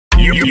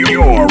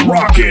You're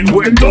rocking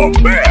with the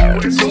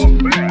best.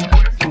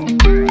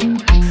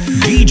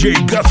 DJ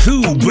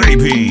Gathu,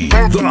 baby.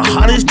 The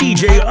hottest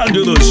DJ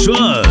under the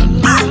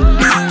sun.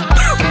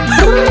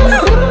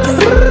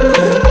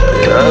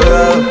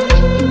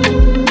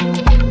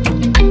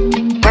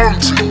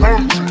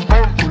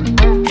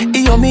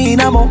 Iyo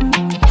minamo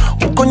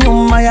uko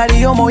nyuma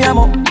yaliyo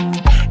moyamo.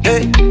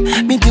 Hey,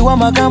 binti wa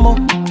magamo.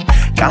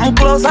 Come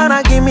closer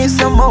na give me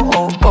some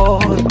more.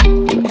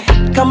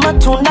 Kama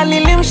tunda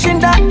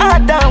lilimshinda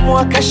Adamu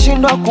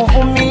akashindwa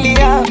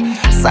kuvumilia,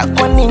 sa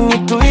kwa nini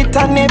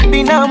tuitane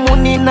binamu?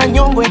 Nina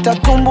nyongo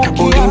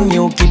itatumbukia. Ulimi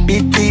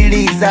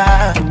ukipitiliza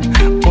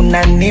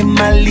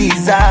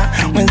unanimaliza,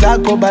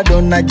 mwenzako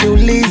bado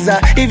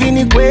najiuliza, hivi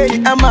ni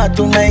kweli ama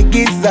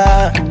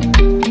tunaigiza?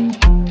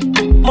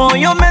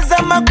 Moyo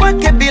mezama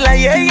kwake bila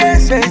yeye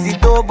siwezi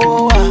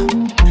toboa.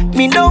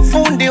 Mindo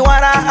fundi wa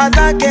raha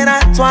zake na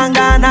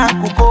twangana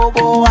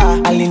kukoboa.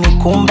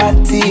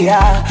 Alinikumbatia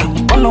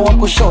mkono wa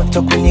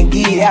kushoto kwenye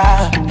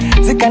gia,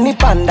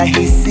 zikanipanda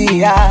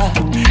hisia,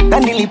 na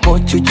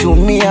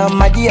nilipochuchumia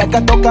maji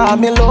yakatoka.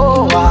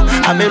 Ameloa,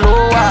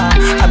 ameloa,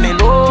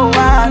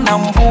 ameloa na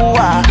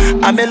mvua.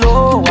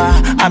 Ameloa,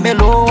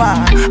 ameloa,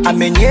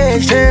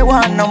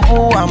 amenyeshewa na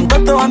mvua.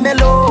 Mtoto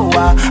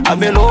ameloa,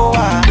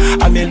 ameloa,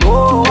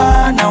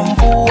 ameloa na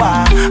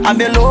mvua.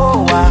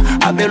 Ameloa,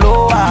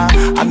 ameloa,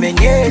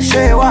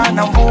 amenyeshewa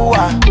na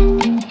mvua.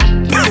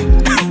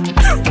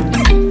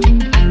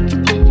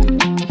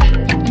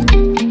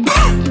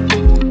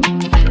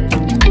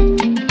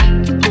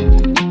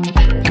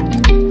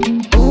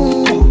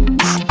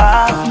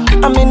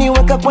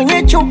 Ameniweka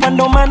kwenye chupa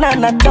ndo maana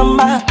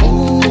natamba.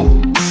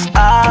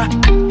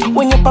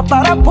 Wenye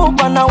paparapo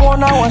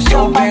panaona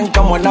washamba.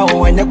 Nka mwanao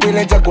wenye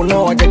kuileja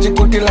kunoa,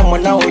 chachikutila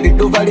mwanao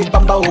liduva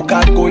lipamba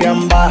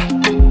ukakuliamba.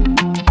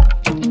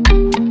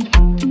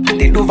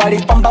 Liduva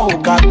lipamba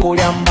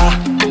ukakuliamba.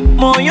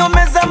 Moyo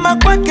mezama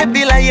kwake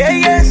bila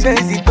yeye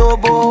siwezi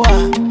toboa.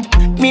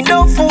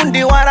 Mindo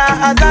fundi wa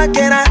raha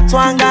zake na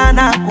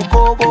twangana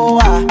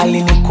kukoboa.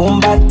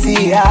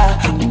 Alinikumbatia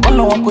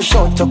mkono wa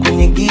kushoto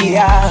kwenye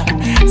gia,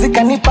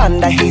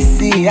 zikanipanda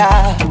hisia,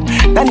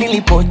 na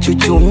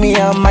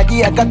nilipochuchumia maji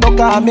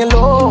yakatoka.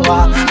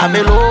 Ameloa,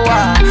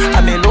 ameloa,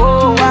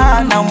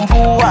 ameloa na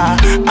mvua.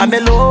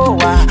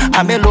 Ameloa,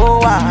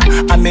 ameloa,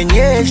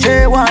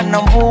 amenyeshewa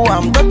na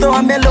mvua. Mtoto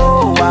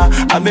ameloa,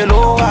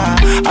 ameloa,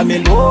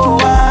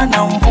 ameloa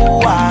na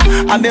mvua.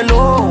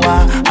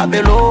 Ameloa,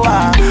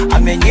 ameloa,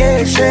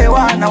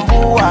 amenyeshewa na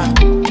mvua.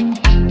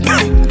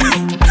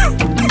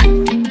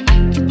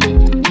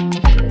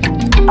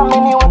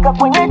 Ameniweka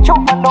kwenye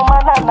chupa ndo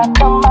maana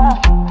natamba.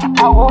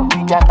 Awo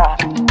vijana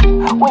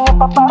wenye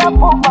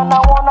paparapo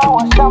panaona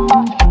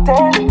washamba.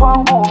 Tento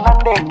wangu na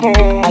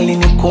ndege.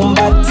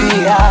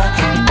 Alinikumbatia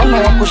mkono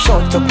wa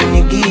kushoto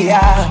kwenye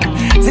gia,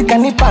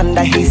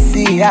 zikanipanda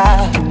hisia,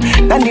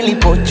 na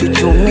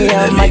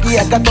nilipochuchumia maji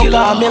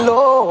yakatoka.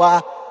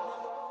 Ameloa.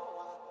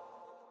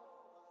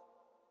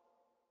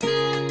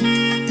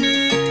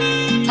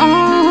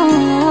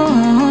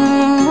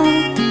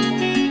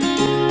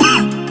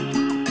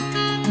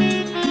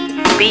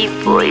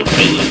 B-boy,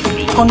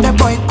 baby. Konde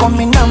boy call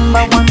me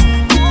number one.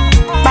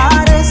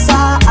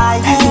 Baresa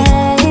aye.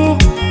 Hey,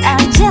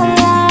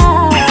 Angela.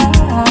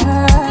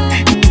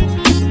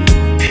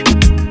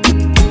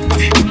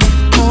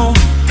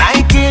 Na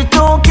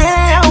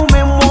ikitokea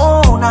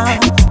umemwona,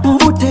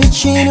 mbute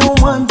chini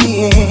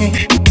umwambie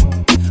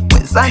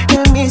mwenzake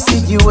mimi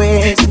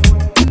sijiwezi.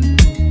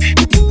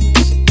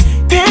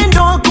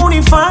 Tendo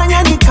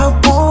kunifanya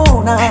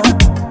nikapona,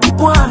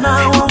 bwana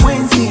wa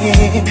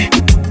mwenzie.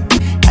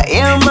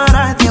 Haya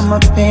maradhi ya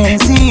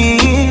mapenzi,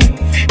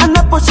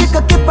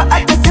 anaposhika kipa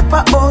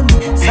atasipa oni.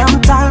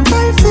 Sometimes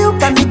I feel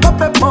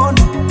kanikope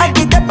poni,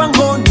 akitepa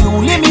ngoni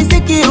ulimi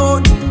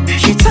sikioni.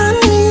 She turn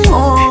me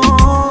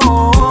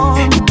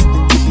on.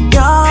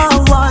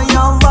 Yawa,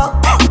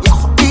 yawa,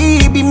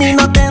 baby mi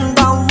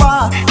napenda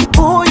wa.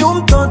 Huyu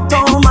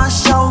mtoto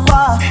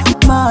mashallah,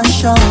 mashallah.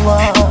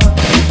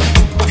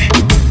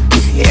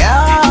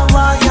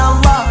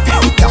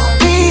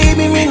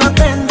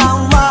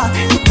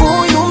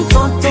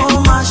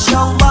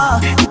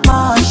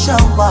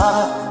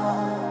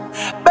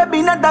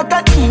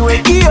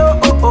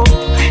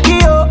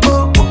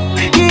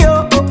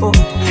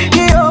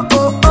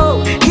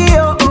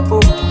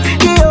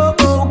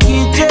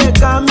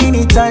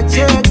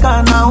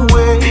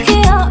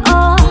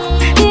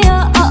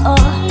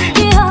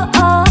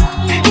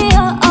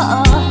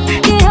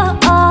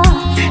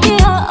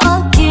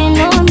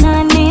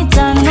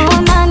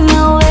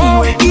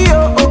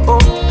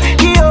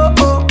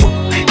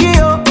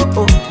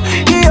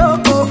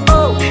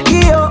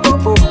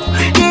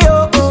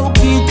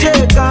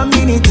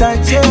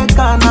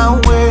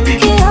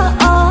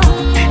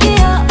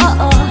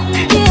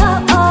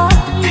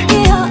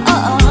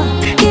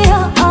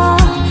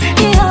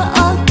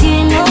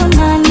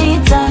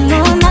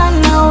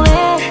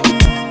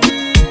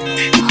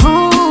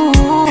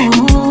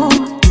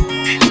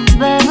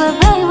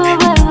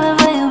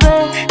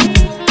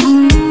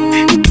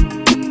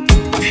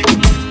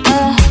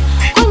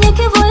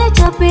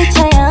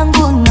 picha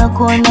yangu na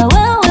kuona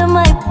wewe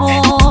my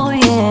boy,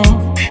 yeah.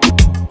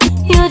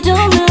 You do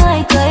me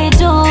like I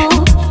do.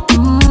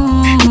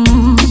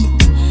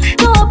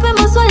 Tuwape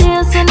maswali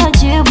yasina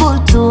jibu,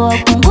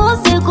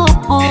 tuwapunguze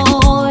kupu,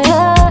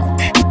 yeah.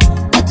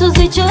 Na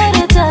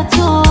tuzichore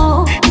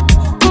tattoo,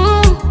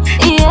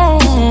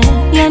 yeah.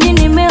 Yani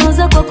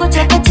nimeuza kwako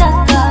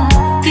chakachaka,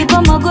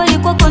 kipa magoli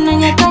kwako na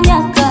nyaka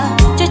nyaka.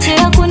 Cheche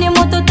yaku ni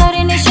moto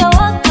tarinisha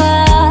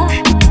waka,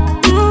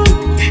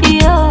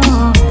 yeah.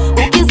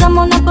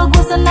 Ukizama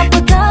unapagusa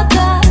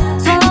napotaka,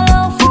 swala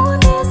la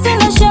ufundi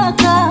sina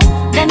shaka.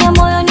 Ndani ya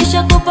moyo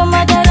nishakupa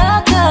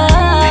madaraka.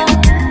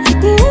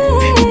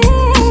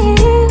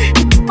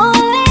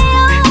 Only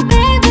you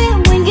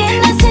baby,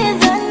 mwingine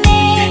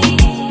sidhani.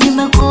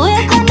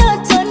 Nimekuweka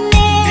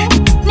ndotoni,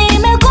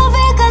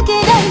 nimekuvika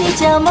kidani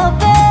cha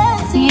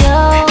mapenzi.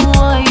 Ya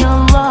Allah, ya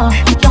Allah,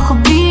 ya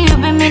habibi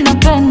mimi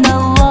napenda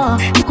Allah.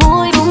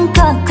 Huyu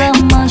mkaka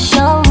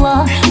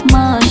mashallah,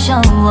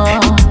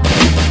 mashallah.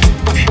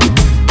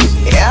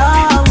 Ya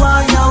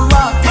Allah, ya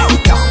Allah,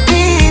 ya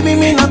habibi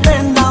mimi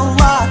napenda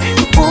Allah.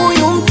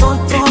 Huyu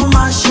mtoto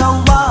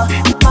mashallah,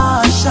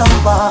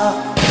 mashallah.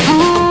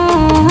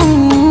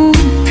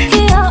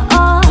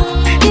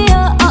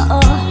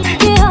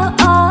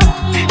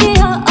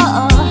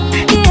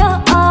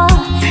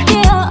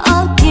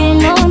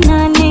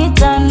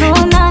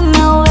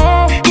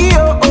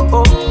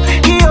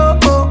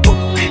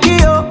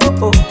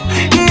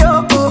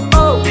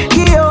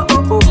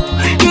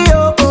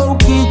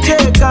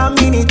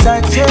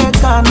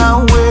 Nitacheka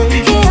nawe.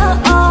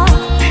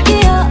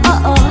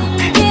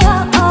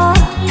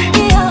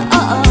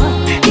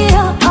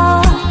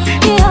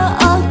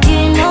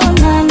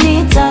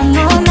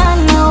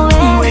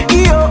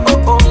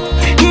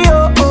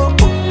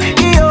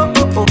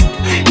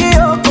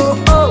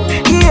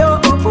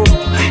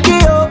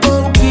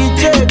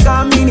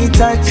 Ukicheka mimi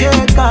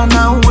nitacheka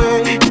nawe.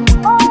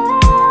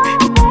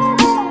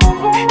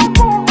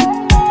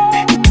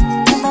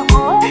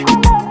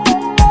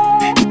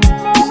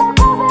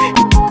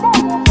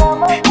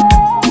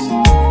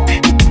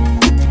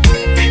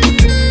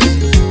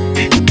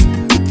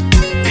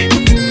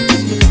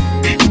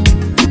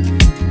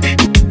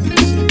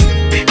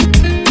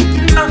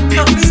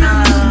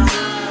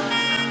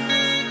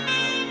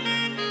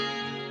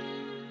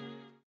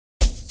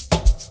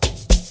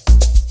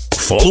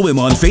 Follow him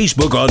on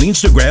Facebook, on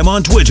Instagram,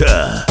 on Twitter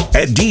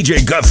at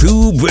DJ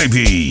Gafu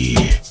Baby.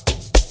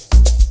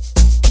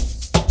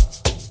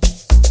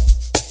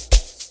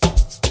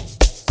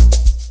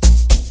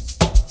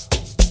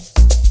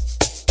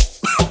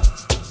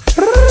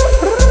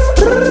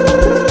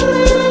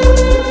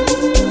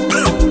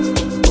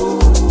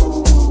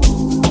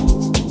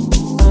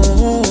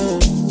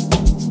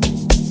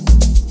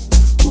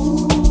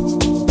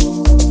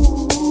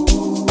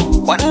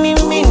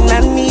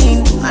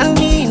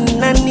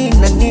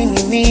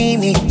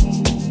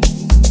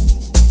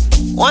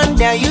 One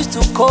day I used to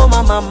call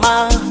my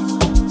mama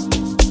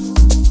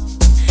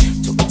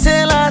to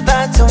tell her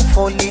that I'm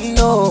falling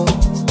low.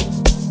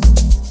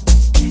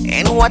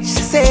 And what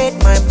she said,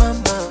 my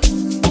mama,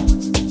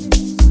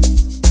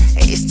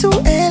 it's too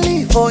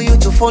early for you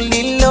to fall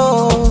in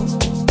love.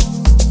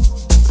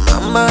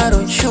 Mama,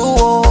 don't you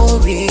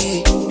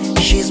worry,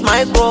 she's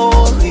my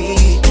glory,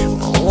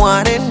 my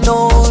one and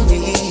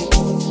only.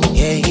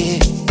 Yeah, yeah.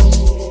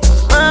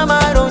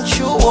 Mama, don't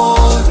you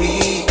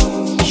worry,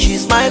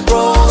 she's my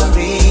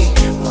glory,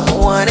 my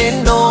one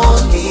and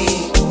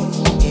only.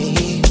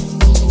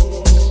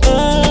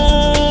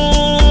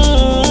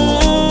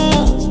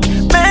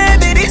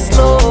 Baby, this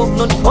love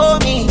not for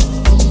me.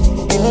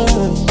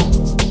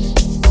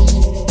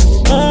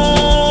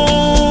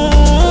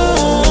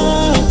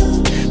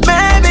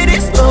 Baby,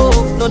 this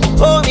love not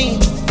for me.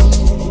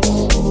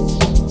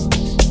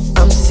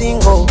 I'm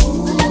single.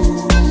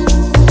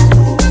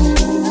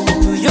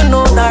 Do you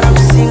know that I'm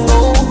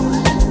single?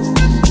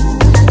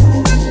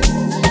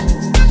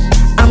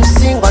 I'm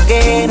single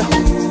again.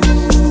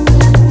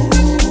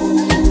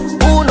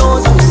 Who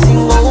knows I'm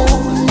single?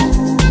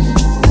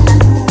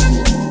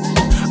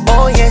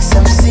 Oh yes,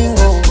 I'm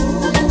single.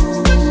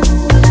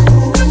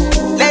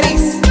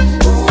 Ladies,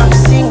 I'm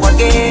single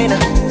again.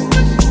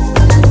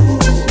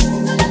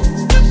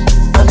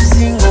 I'm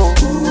single.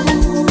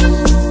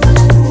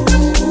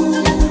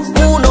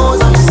 Who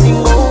knows I'm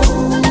single?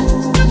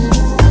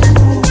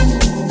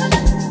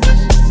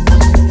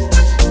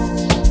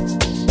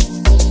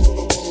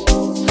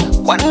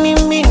 Kwani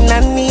mimi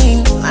nani?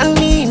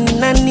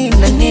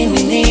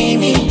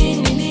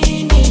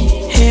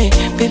 Hey,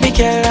 baby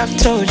girl, I've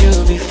told you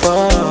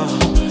before,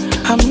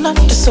 I'm not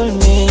the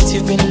soulmate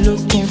you've been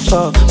looking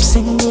for. I'm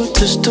single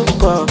to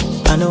stupor,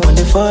 I know when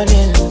they fall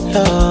in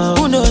love.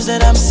 Who knows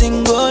that I'm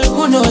single?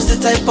 Who knows the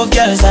type of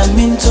girls I'm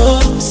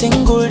into?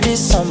 Single this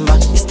summer,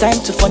 it's time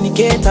to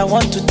fornicate. I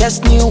want to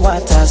test new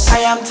waters. I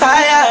am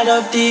tired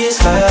of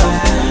this love,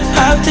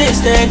 I've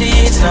tasted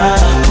it now.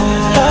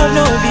 Love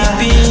no big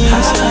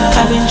beans,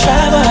 I've been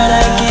trying but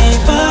I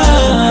give up.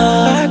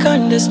 Back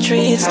on the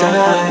streets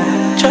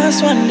now,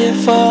 just one day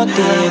fuck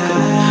they go.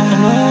 I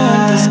know I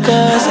want this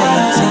discuss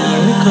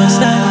anything because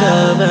I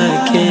love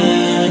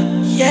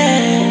again.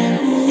 Yeah,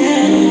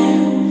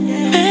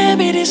 yeah.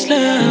 Baby, this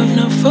love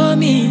not for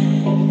me.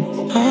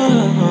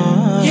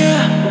 Oh,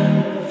 yeah,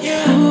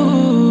 yeah.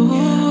 Ooh,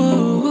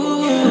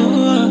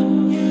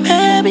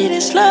 baby,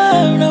 this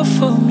love not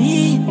for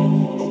me.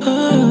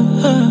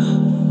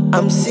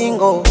 I'm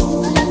single. Do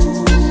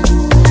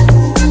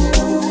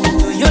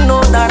you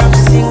know that I'm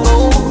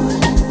single?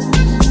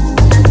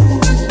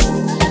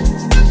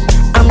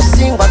 I'm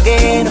single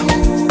again.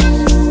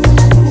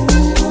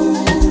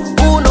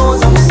 Who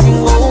knows I'm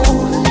single?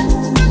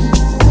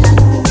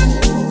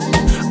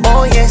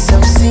 Oh yes,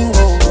 I'm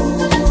single.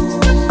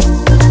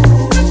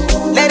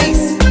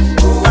 Ladies,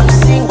 I'm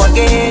single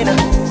again.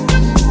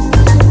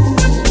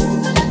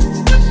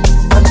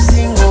 I'm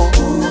single.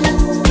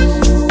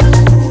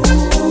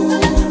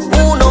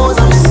 Who knows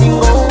I'm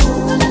single?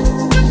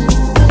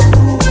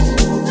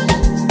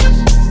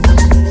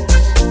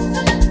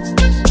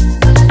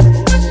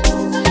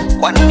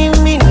 Kwani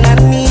mimi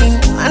nani?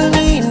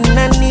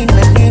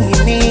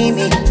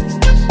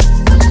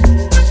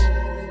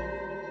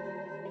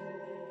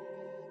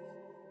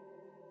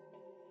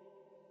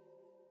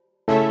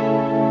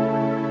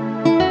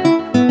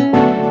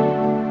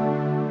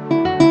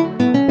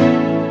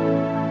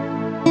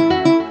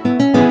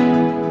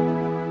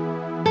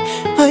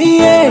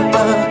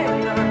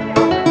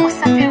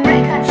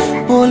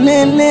 Oh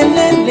le le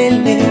le le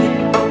le.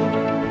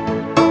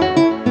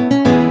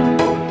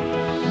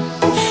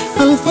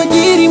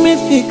 Alfajiri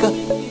imefika,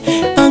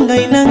 anga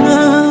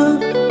inang'aa,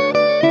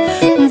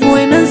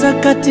 mvua inaanza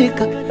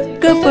katika,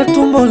 ghafla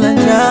tumbo la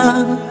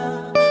njaa.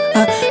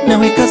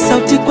 Naweka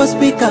sauti kwa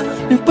spika,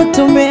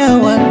 nipate umbea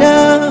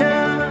wada.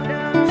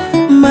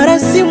 Mara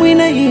simu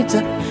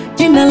inaita,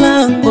 jina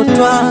langu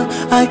Twa,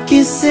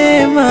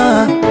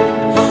 akisema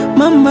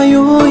mama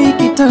yuhoi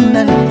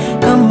kitandani,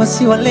 kama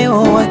si wa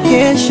leo wa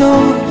kesho.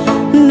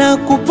 Na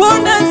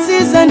kupona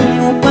sizani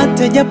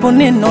upate japo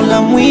neno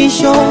la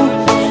mwisho.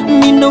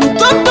 Nino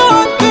mtoto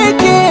wa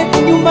pekee,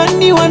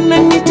 nyumbani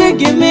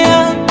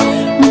wananitegemea.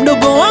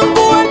 Mdogo wangu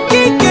wa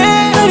kike,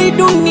 hali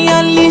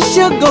dunia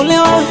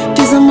lishagolewa.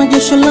 Tazama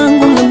jasho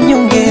langu la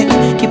mnyonge,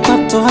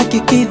 kipato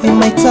hakikidhi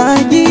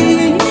mahitaji.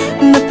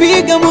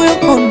 Napiga moyo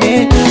konde,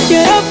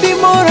 ya Rabbi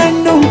Mola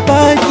ndo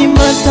mpaji.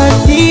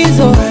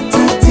 Matatizo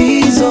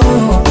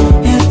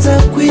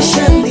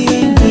yatakwisha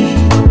lini?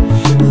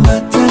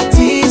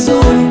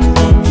 Matatizo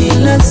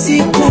kila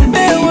siku,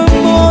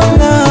 ewe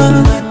Mola.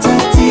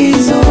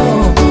 Matatizo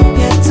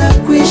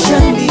yatakwisha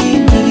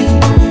lini?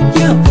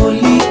 Japo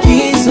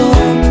likizo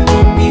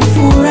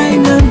nifurahi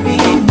na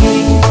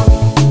mimi.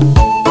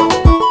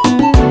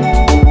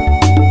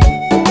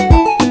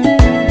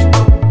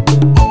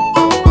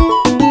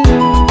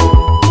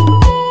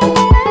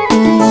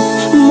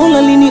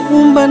 Mola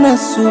liniumba na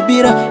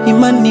subira,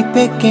 imani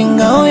peke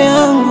ngao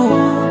yangu.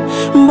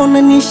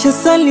 Mbona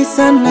nishasali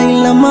sana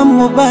ila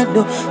mambo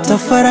bado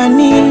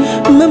tafarani.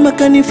 Mama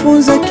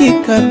kanifunza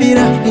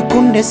kikabira,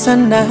 nikunde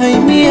sana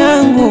haimi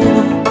yangu.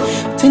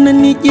 Tena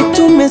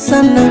nijitume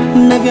sana,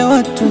 na vya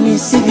watu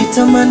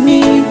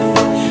nisivitamani.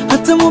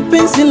 Hata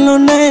mupenzi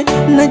lonae,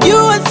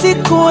 najua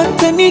siku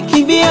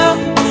watanikibia.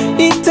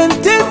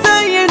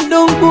 Itantesa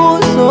yendo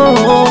nguzo,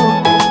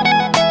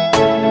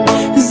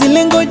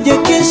 zile ngoja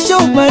kesho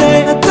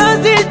baadaye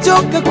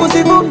atazichoka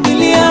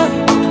kuzivumilia.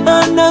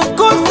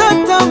 Anakosa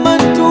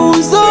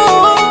tamatuzo.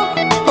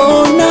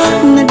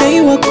 Ona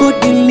nadaiwa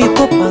kodi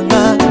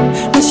nilipopanga,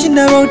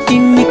 nashinda rodi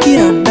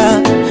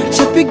nikiranda.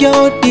 Shapiga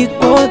hodi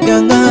kwa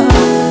waganga,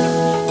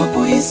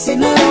 wakuhisi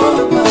na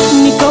roba.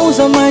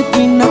 Nikauza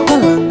maji na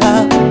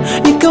kalanga,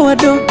 nikawa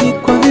dogi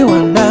kwa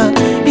viwanda.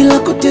 Ila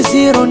kote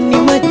zero ni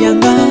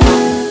majanga,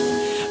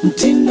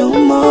 mtindo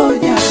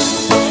mmoja.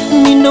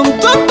 Nino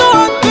mtoto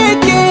wa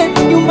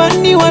kike,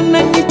 nyumbani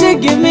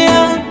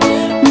wananitegemea.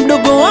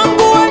 Mdogo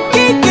wangu wa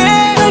kike,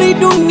 hali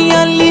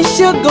dunia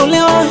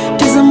lishagolewa.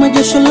 Tazama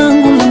jasho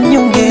langu la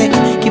mnyonge,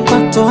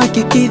 kipato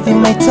hakikidhi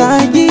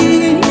mahitaji.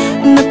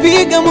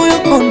 Napiga moyo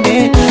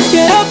konde,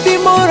 ya Rabbi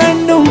Mola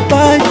ndo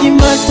mpaji.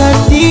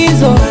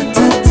 Matatizo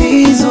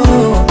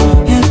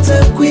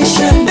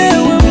yatakwisha lini?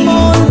 Ewe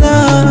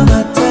Mola.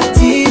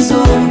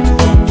 Matatizo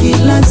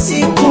kila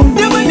siku,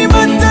 jamani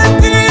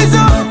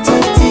matatizo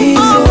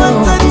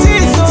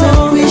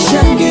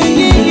yatakwisha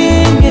lini?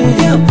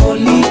 Japo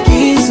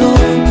likizo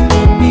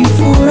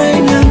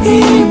nifurahi na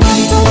mimi.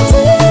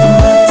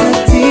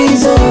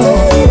 Matatizo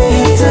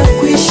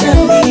yatakwisha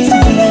lini?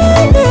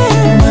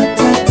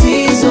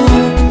 Matatizo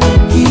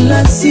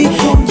kila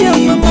siku,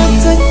 japo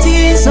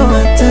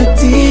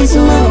matatizo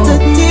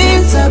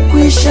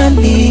yatakwisha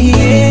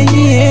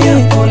lini?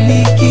 Japo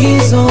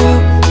likizo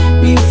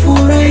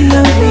nifurahi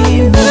na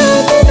mimi.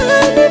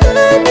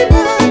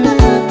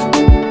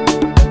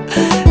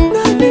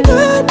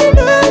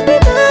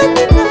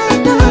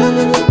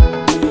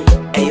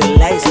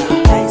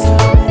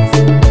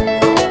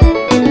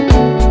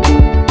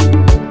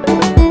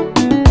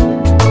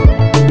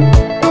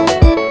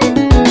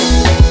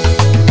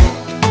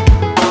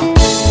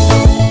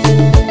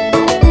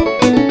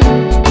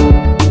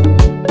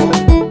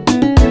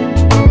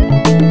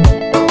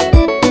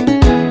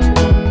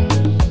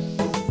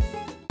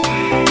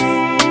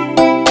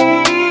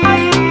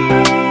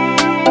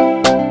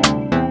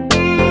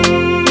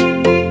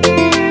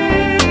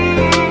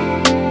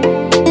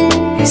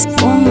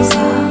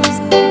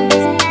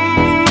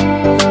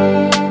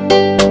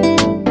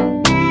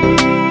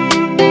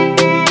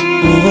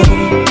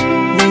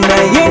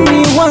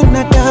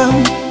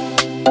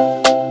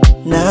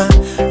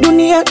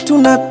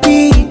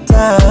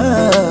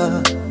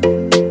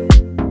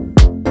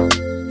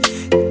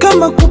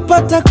 kama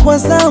kupata kwa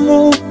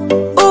zamu,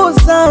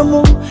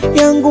 zamu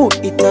yangu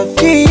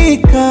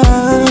itafika.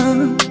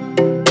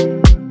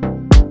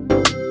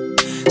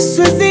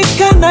 Siwezi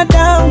kana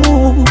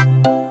damu,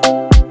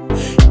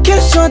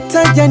 kesho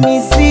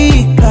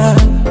atajanizika.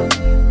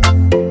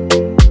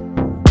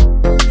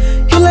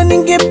 Ila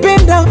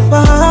ningependa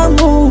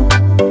fahamu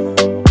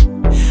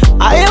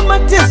haya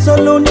mateso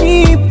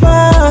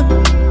lonipa.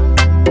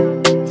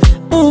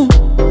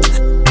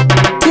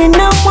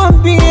 Tena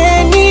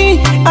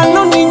mwambieni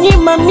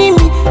aloninyima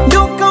mimi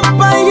ndo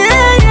kampa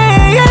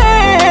yeye.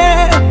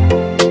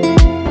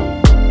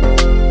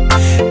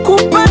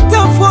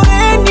 Kupata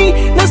foreni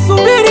na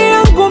subiri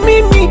yangu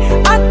mimi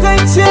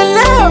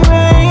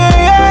atachelewe.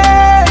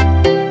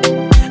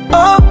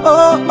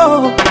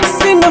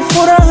 Sina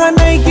furaha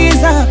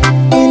naigiza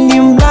ili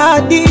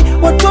mradi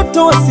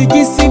watoto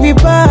wasijisi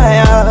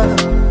vibaya.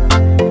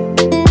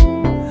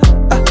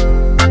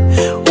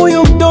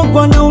 Huyu mdogo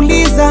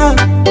anauliza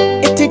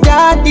eti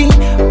daddy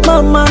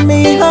mama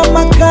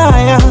amehama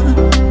kaya.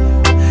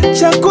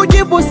 Cha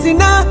kujibu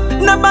sina,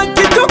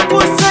 nabaki tu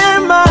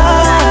kusema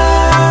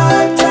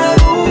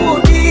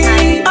atarudi,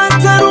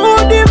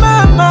 atarudi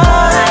mama,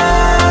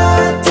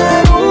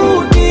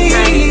 atarudi.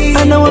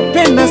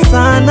 Anawapenda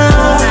sana,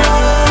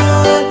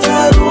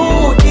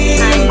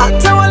 atarudi,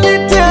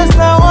 atawaletea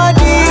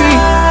zawadi,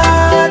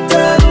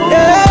 atarudi,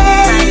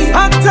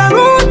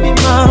 atarudi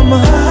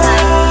mama,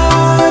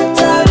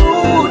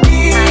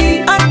 atarudi,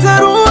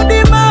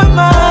 atarudi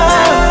mama,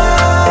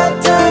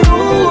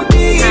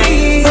 atarudi.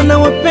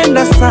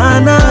 Anawapenda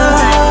sana,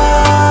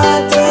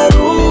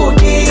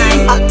 atarudi,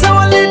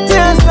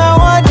 atawaletea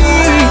zawadi,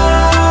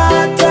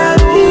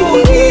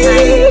 atarudi.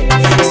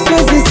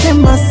 Siwezi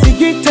sema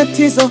sijui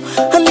tatizo,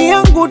 hali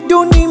yangu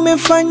duni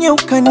imefanya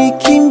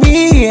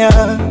ukanikimbia.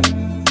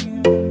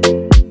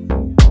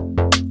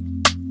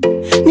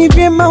 Ni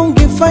vyema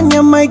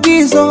ungefanya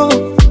maigizo,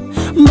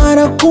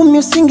 mara 10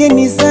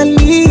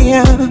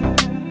 usingenizalia.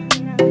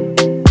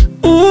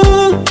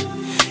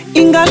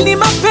 Ingali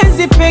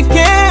mapenzi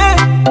pekee,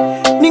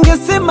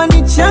 ningesema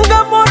ni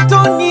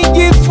changamoto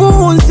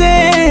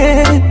nijifunze.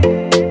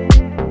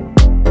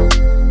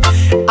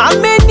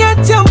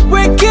 Ameniacha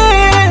mpweke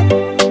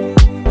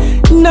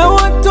na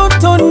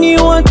watoto ni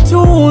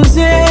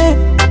watunze.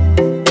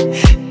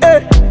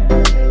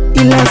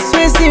 Ila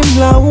siwezi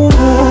mlaumu,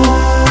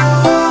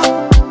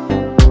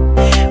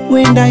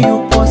 wenda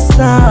yupo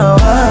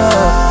sawa.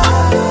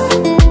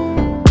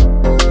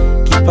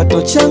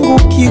 Kipato changu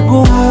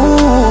kigumu,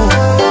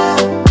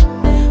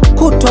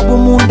 kutwa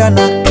bumunda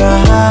na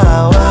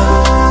kahawa.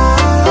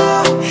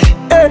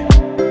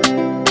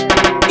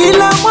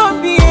 Ila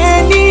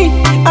mwambieni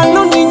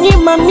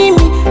aloninyima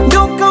mimi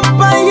ndo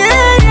kampa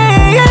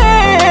yeye.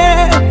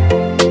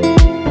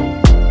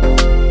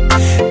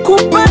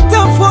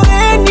 Kupata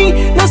foreni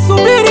na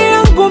subiri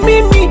yangu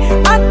mimi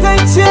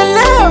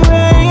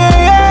atachelewe.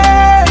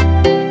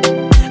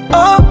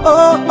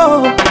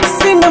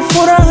 Sina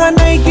furaha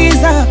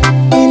naigiza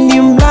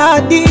ili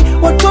mradi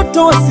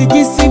watoto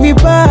wasijisi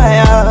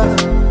vibaya.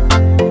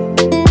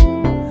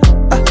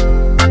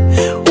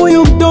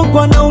 Huyu mdogo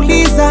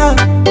anauliza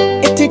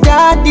eti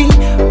daddy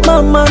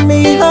mama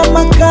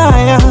amehama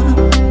kaya.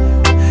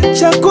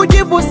 Cha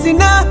kujibu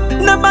sina,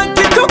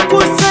 nabaki tu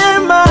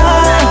kusema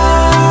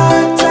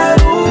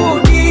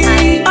atarudi,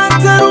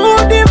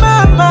 atarudi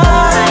mama,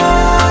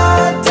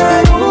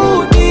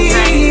 atarudi.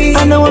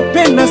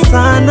 Anawapenda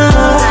sana,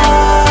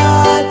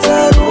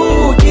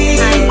 atarudi,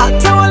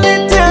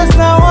 atawaletea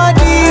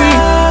zawadi,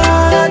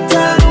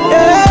 atarudi,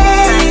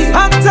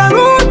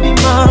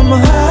 atarudi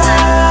mama,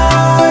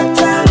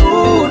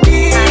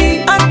 atarudi,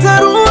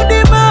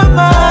 atarudi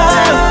mama,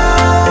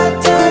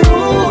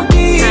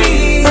 atarudi.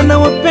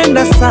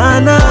 Anawapenda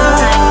sana,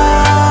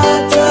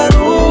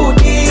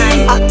 atarudi,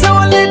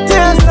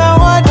 atawaletea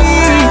zawadi,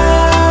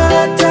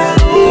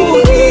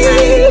 atarudi.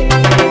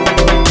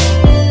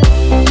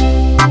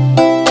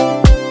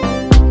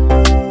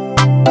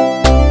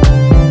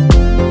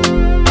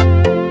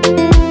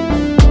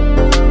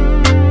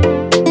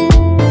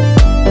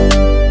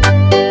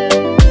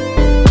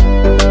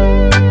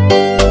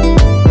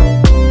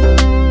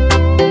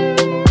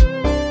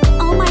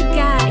 Oh my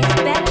God, it's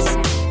better.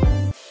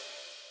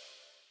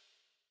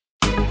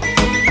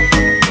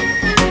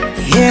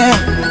 Yeah.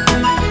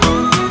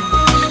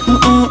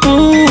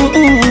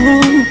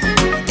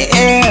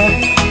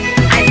 Yeah.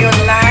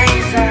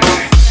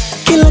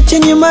 Kila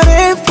chenye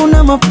marefu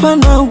na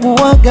mapana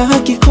huwaga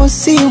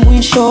hakikosi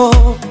mwisho.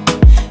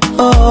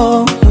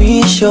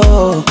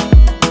 Mwisho.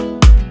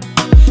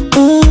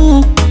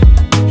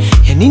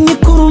 Ya nini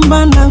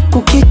kurumbana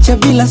kukicha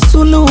bila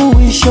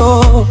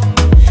suluhisho?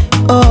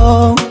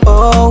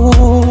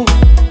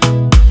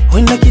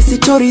 Wenda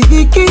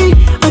kisichoridhiki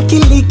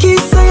akili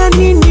kisa ya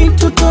nini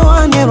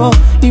tutoane roho?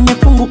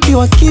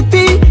 Nimepungukiwa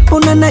kipi?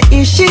 Una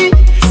naishi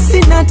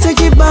sina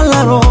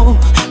tejibalaro.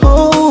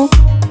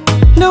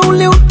 Na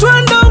ule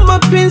utwando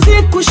mapenzi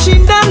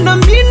kushindana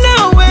mimi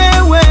na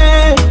wewe,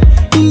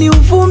 ili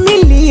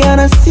uvumilia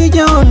na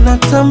sijaona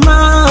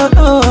tamaa.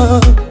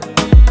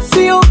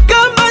 Sio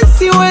kama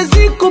siwezi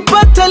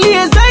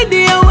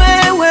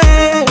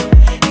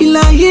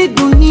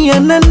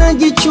maana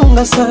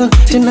najichunga sana.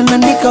 Tena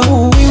naandika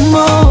huu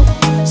wimbo,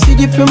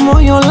 sijipe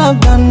moyo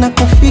labda na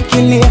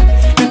kufikiria.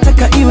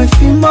 Nataka iwe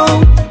fimbo,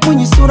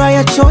 mwenye sura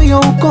ya choyo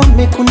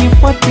ukome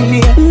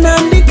kunifuatilia.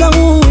 Naandika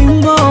huu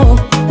wimbo,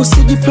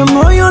 usijipe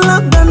moyo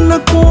labda na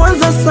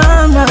kuwaza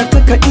sana.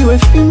 Nataka iwe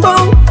fimbo,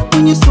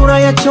 mwenye sura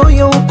ya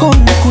choyo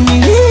ukome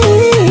kunilia.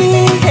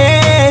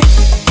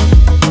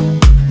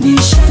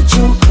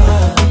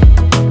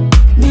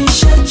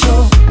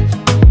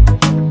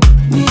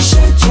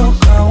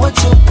 Nishachoka,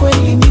 wacha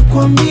kweli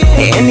nikwambie.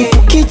 Yani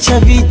kukicha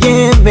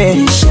vijembe,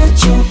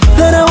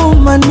 dharau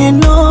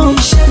maneno,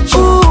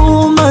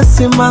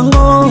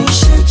 masemango.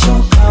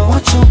 Nishachoka,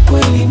 wacha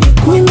kweli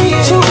nikwambie.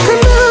 Nimechoka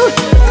na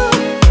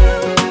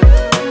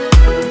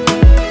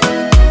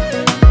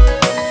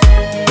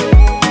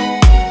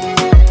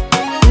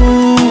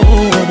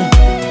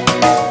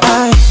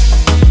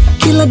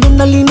kila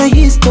donda lina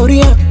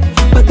historia,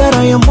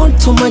 madhara ya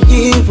moto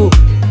majivu.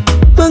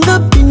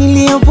 Mangapi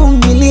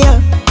niliyavumilia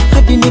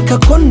hadi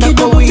nikakonda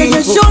kwa wivu.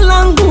 Jasho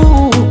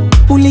langu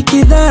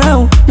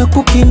ulikidharau na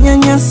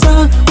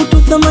kukinyanyasa.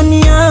 Utu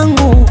thamani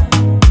yangu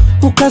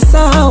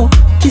ukasahau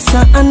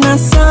kisa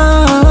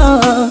anasa.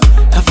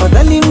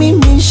 Afadhali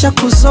mimi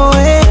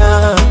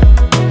nishakuzoea,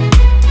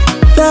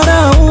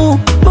 dharau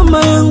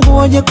mama yangu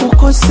waje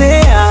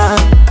kukosea.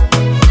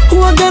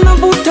 Huwaga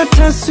navuta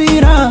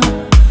taswira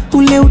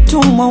ule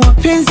utumwa wa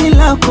penzi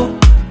lako,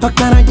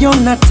 paka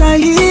rajona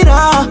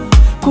tahira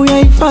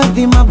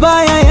kuyahifadhi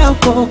mabaya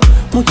yako.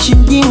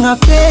 Mchinjinga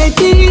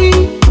pedi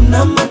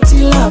una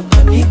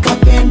matilapa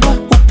nikapenda.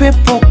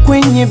 Upepo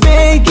kwenye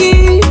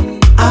begi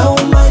au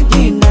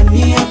majina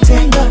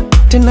niyatenga.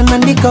 Tena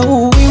naandika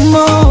huu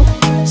wimbo,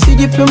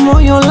 sijipe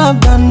moyo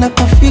labda na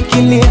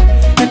kufikiria.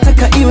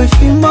 Nataka iwe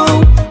fimbo,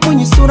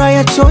 mwenye sura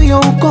ya choyo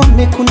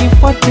ukome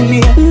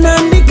kunifuatilia.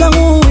 Naandika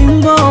huu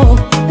wimbo,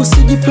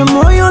 usijipe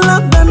moyo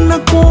labda na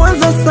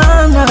kuwaza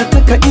sana.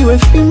 Nataka iwe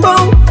fimbo,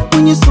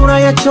 mwenye sura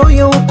ya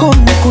choyo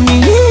ukome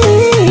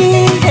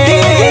kunilia.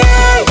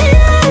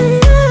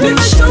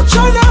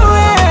 Nimechoka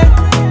nawe,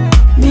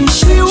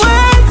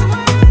 siwezi,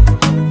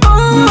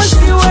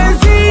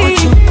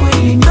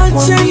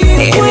 acha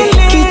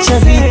nikwele. Kicha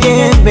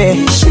vijembe,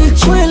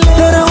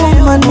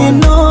 dharau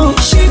maneno,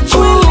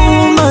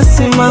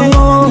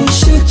 masemango.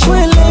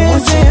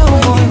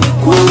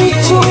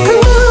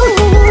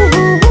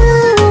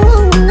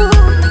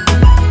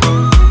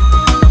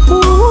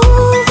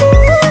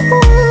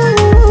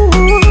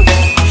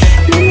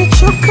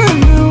 Nimechoka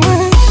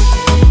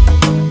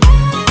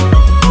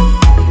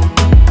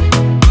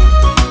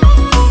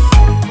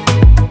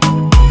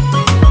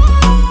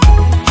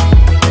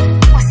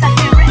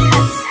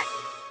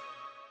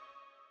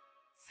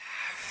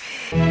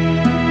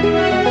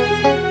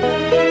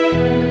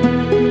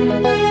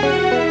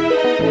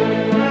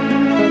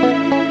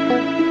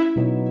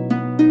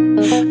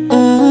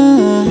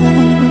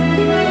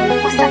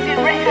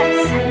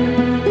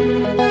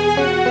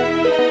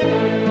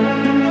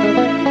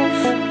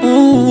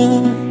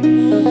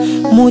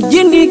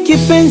mujini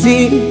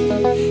kipenzi,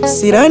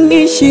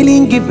 sirani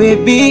shilingi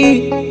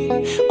baby.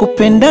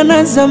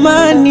 Kupendana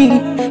zamani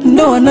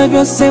ndo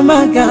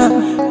wanavyosemaga,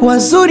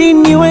 wazuri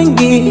ni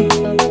wengi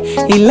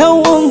ila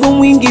uongo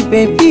mwingi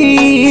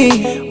baby.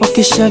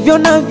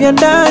 Wakishavyona vya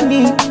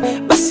ndani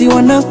basi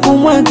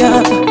wanakumwaga.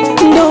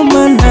 Ndo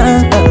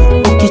maana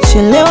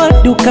ukichelewa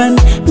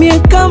dukani,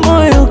 miaka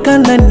moyo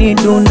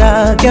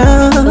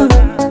kananidundaga.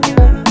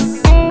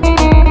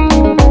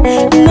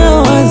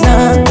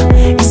 Nawaza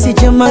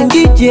isije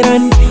mangi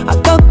jirani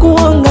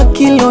akakuonga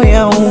kilo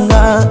ya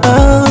unga.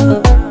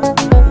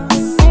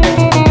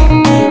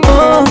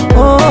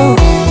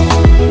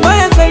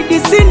 Mbaya zaidi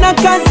sina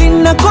kazi,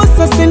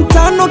 nakosa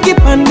sentano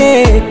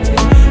kipande.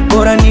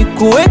 Bora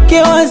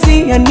nikuweke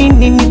wazi, ya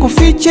nini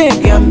nikufiche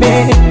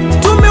gambe.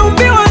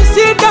 Tumeumbiwa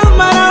shida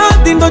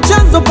maradhi, ndo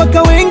chanzo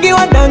paka wengi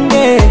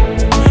wadange.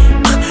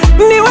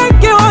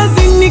 Niweke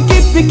wazi, ni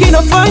kipi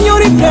kinafanya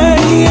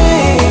uripeni?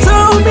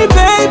 Tell me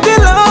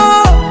baby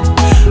love,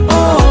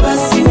 oh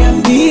basi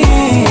niambie.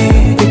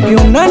 Vipi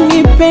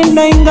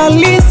unanipenda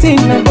ingali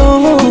sina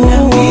doho?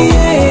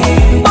 Niambie,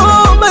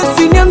 oh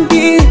basi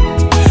niambie.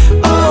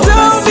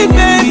 Tell me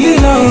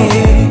baby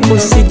love,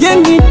 usije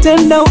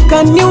nitenda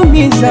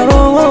ukaniumiza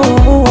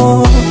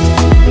roho.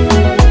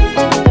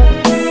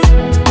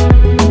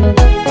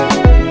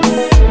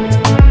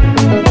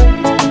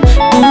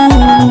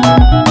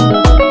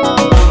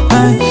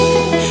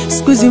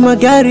 Sikuizi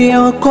magari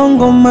ya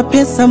Wakongo,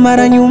 mapesa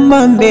mara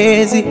nyuma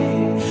Mbezi.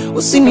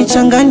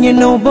 Usinichanganye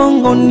na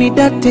ubongo,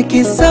 nidate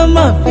kisa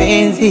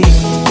mapenzi.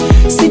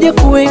 Sija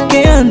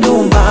kuwekea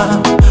ndumba,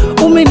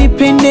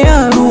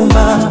 umenipendea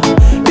rumba.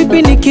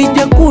 Vipi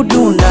nikija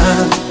kuduna,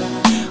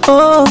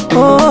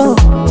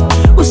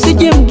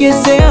 usije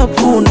mgezea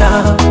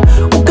puna,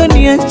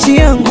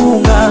 ukaniachia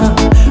ngunga,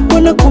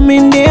 wana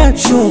kumendea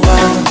chunga.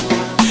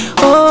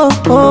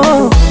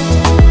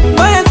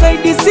 Mbaya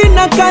zaidi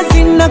sina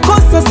kazi,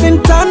 nakosa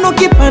sentano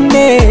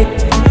kipande.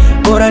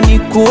 Bora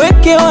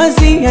nikuweke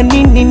wazi, ya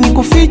nini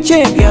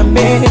nikufiche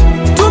gambe.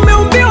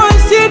 Tumeumbiwa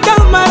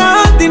shida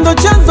maradhi, maradhi ndo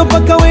chanzo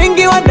paka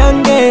wengi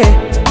wadange.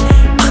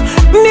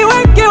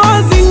 Niweke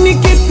wazi ni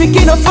kipi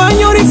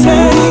kinafanya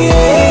unipende.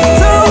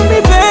 Tell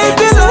me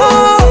baby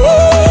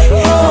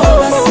love,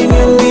 basi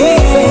niambie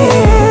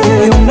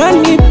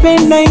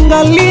unanipenda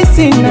ingali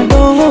sina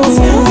dogo.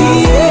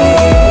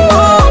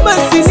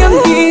 Basi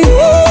niambie,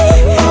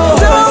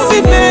 tell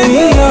me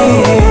baby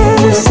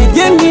love,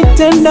 usije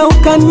nitenda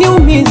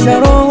ukaniumiza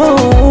roho.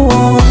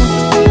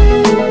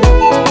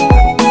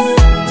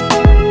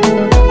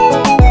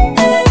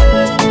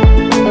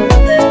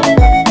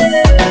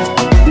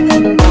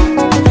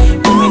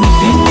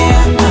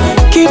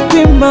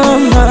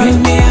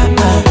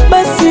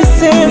 Basi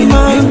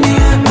sema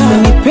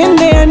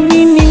umenipendea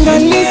nini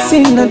ngali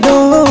sina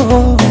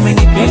dogo.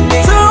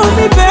 Tell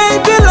me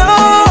baby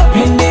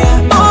love,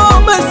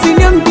 oh basi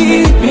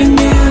niambie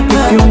vipi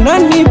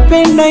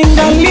unanipenda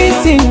ingali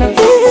sina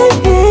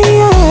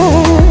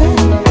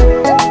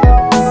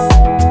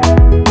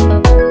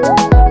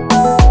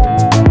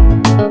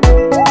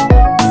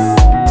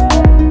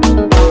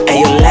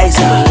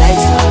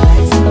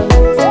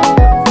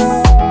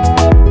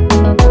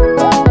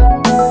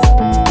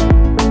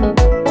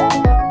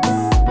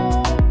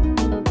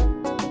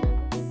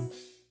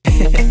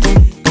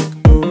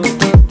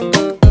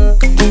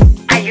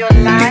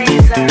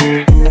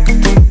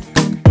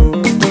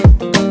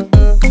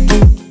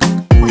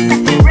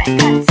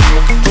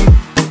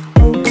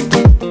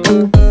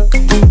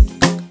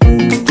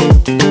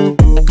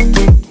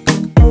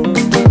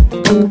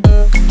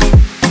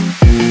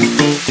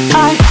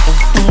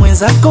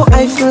zako.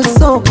 I feel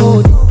so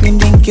good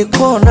pindi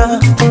nikikuona,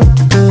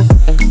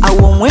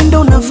 au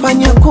mwendo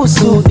unafanya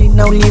kusudi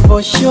na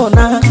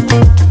ulivoshona,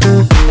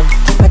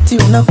 ati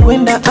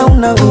unakwenda au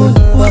narudi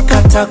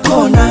wakata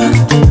kona,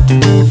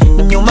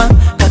 nyuma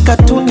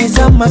kakatuni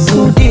za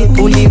masudi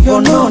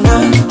ulivyonona.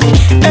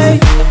 Hey,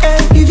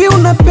 hivi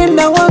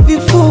unapenda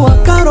wavifua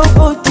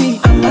karoboti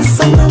ama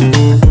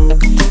sanamu,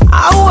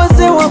 au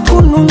wazee wa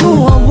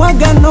kununua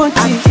mwaga noti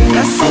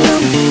akina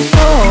sanamu?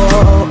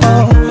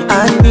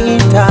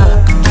 Anita,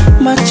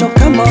 macho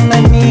kama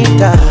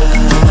unanita,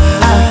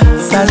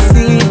 saa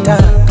sita,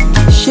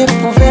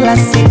 shepu vela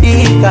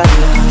sidika.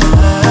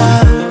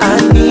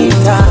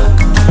 Anita,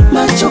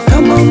 macho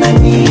kama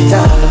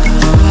unanita,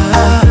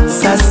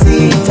 saa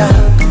sita,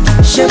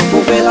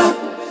 shepu vela.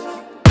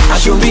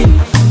 Show me,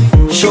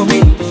 show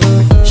me,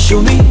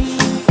 show me,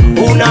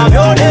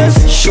 unavyo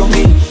dance. Show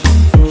me,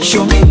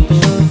 show me,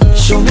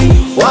 show me,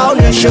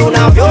 waoneshe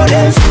unavyo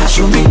dance.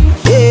 Show me,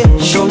 yeah,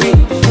 show me,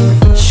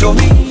 show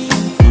me,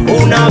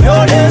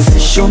 unavyo dance.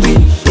 Show me,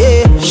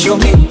 yeah, show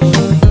me,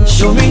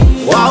 show me,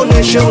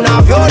 waoneshe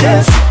unavyo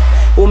dance.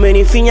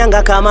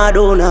 Umenifinyanga kama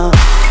dona,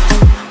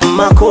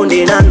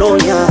 makonde na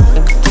ndonya,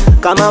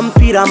 kama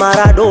mpira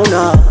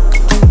Maradona,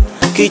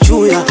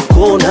 kichuya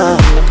kona.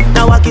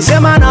 Na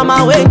wakisema na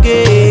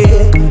mawenge,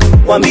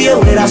 wambie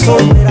uneraso,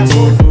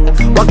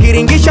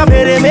 wakiringisha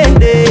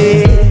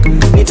meremende,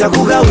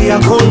 nitakugawia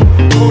kon.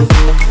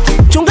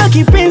 Chunga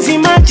kipenzi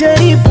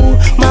majaribu,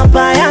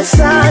 mabaya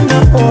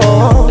sana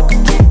oh.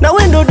 Na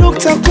wendo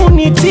dokta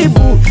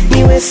kunitibu,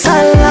 niwe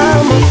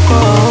salama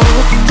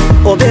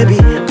oh. Oh baby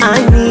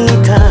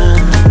Anita,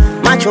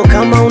 macho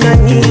kama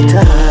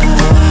unanita,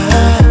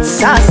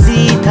 saa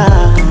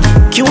sita,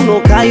 kiuno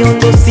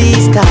kayondo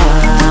sister.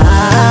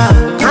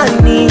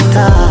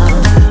 Anita,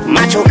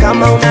 macho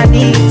kama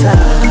unanita,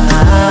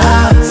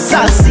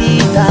 saa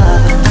sita,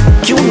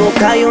 kiuno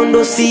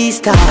kayondo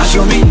sister.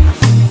 Show me,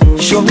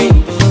 show me,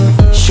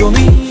 show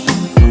me,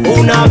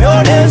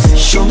 unavyo dance.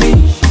 Show me,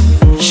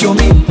 show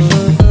me,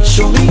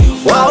 show me,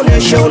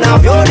 waoneshe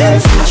unavyo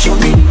dance. Show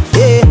me,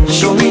 yeah,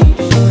 show me,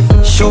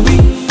 show me,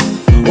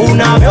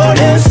 unavyo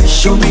dance.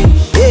 Show me,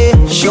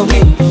 yeah, show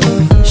me,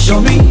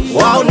 show me,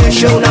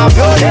 waoneshe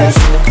unavyo dance.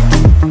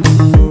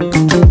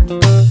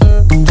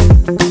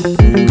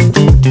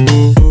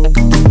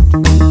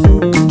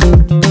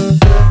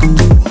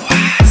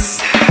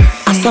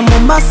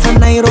 Mombasa,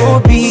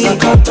 Nairobi,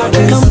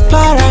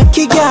 Kampala,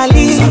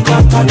 Kigali,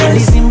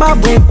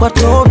 Zimbabwe kwa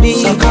Tobi,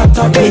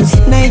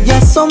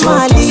 Naija,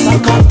 Somali,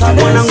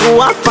 wanangu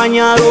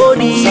wafanya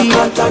rodi,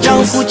 na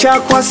ukucha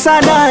kwa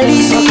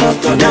Sadali,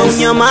 na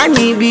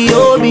unyamani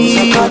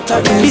Biobi,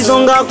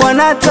 Bizonga kwa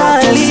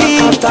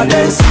Natali.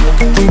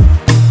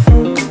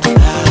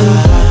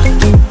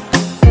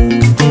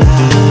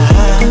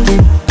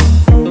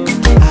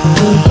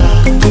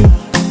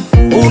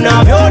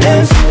 Unavyo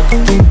dance,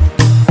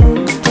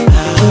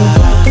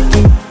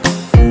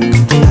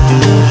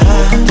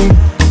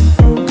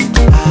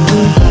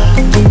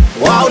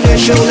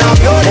 waoneshe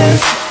unavyo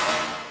dance.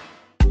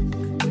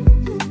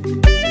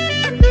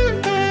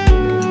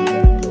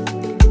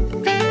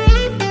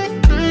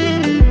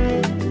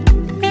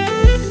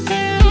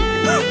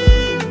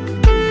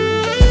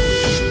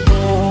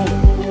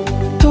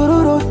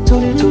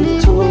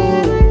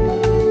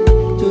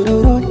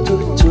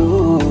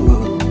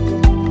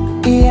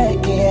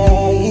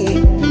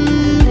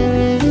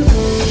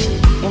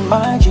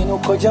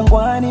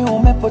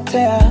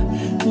 unapotea,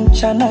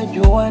 mchana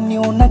juani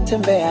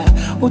unatembea,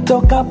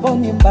 utokapo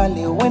ni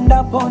mbali,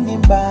 uendapo ni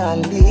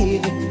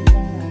mbali.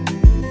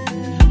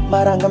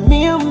 Mara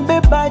ngamia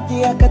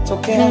mbebaji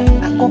akatokea,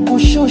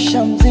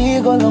 akukushusha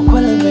mzigo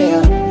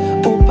lokulemea,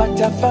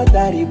 upata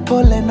fadhari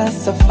pole na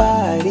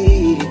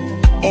safari.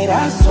 And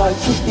that's what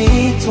you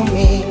did to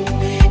me.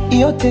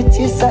 Yote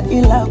 9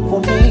 ila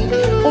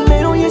 10,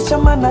 umeonyesha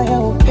maana ya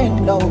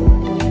upendo,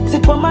 si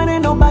kwa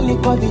maneno bali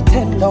kwa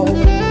vitendo.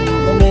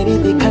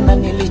 Umeridhika na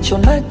nilicho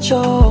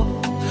nacho,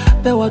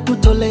 pewa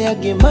kutolea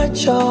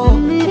gimacho,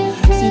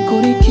 siku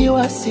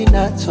nikiwa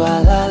sina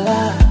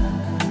twalala.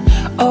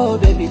 Oh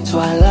baby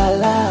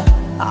twalala.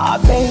 Ah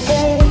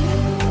baby,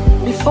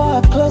 before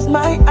I close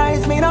my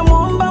eyes, mina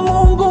muomba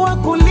Mungu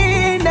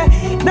akulinde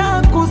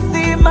na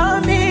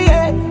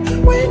kusimamie,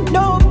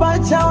 wendo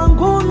pacha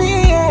wangu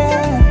mie.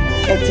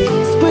 Eti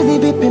sikuizi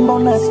vipi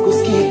mbona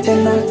sikusikii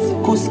tena,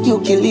 sikusikii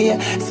ukilia,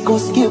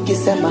 sikusikii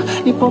ukisema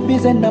nipo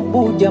bize na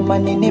boo,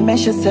 jamani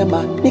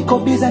nimeshasema niko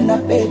bize na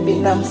baby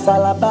na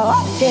msalaba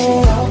wake.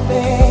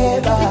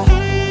 Nitaubeba,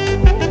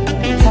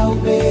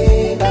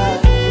 nitaubeba,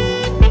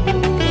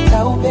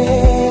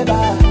 nitaubeba,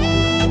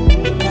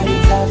 na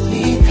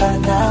nitafika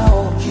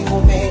nao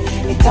kiume.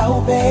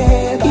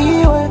 Nitaubeba,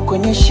 iwe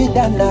kwenye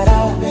shida na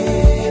raha,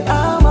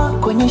 ama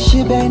kwenye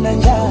shibe na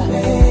njaa,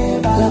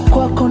 la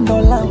kwako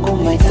ndo langu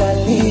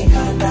maitali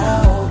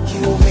nao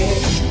kiume.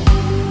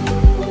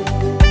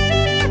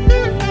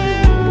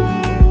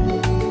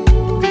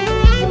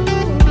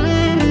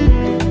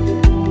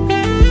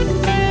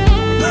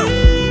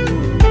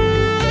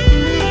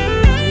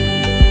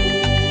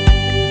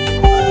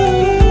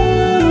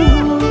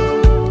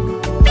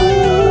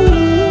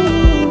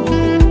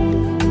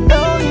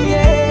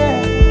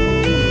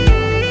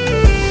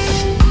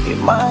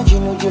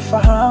 Imagine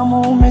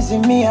ujifahamu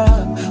umezimia,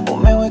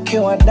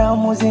 umewekewa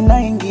damu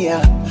zinaingia,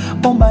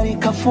 bomba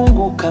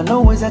likafunguka na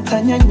uweza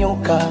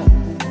tanyanyuka.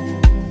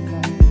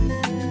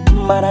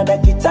 Mara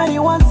daktari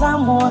wa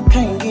zamu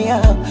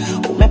akaingia,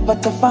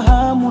 umepata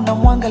fahamu na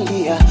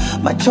mwangalia,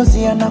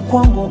 machozi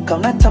yanakuanguka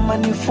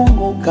unatamani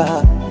funguka.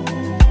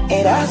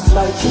 And that's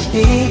what you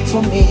did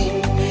to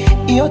me.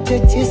 Yote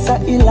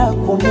 9 ila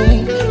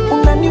 10,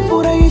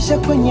 unanifurahisha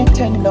kwenye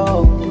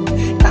tendo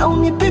na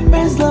unipe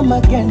penzi la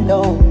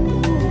magendo.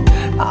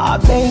 Ah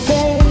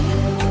baby,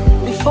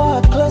 before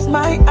I close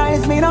my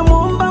eyes, mina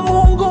muomba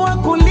Mungu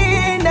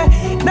akulinde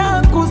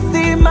na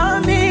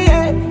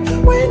kusimamie,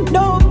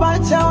 wendo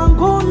pacha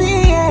wangu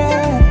mie.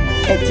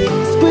 Eti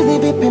sikuizi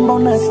vipi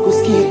mbona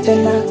sikusikii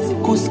tena,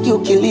 sikusikii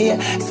ukilia,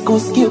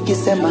 sikusikii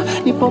ukisema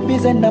nipo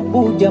bize na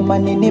boo,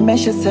 jamani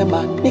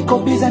nimeshasema niko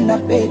bize na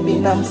baby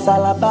na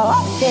msalaba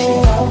wake.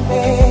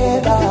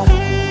 Nitaubeba,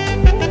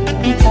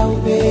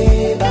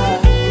 nitaubeba,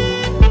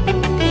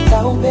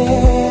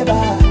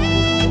 nitaubeba,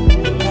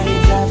 na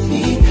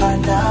nitafika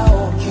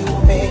nao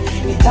kiume.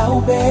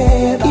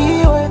 Nitaubeba,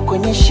 iwe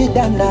kwenye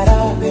shida na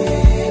raha,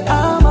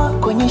 ama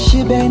kwenye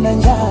shibe na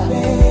njaa,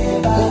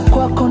 la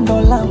kwako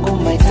ndo langu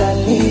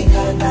maitali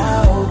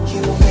nao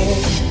kiume.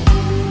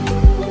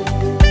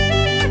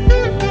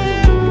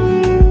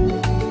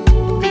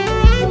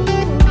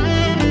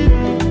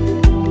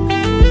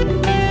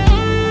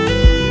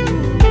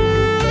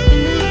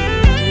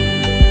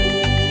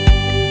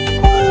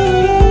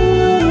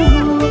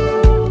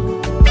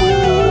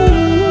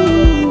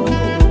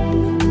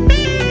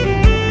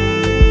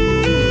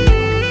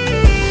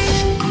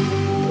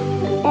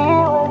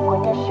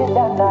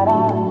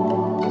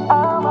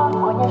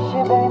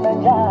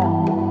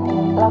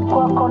 La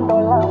kwako ndo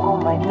langu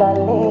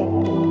maitali.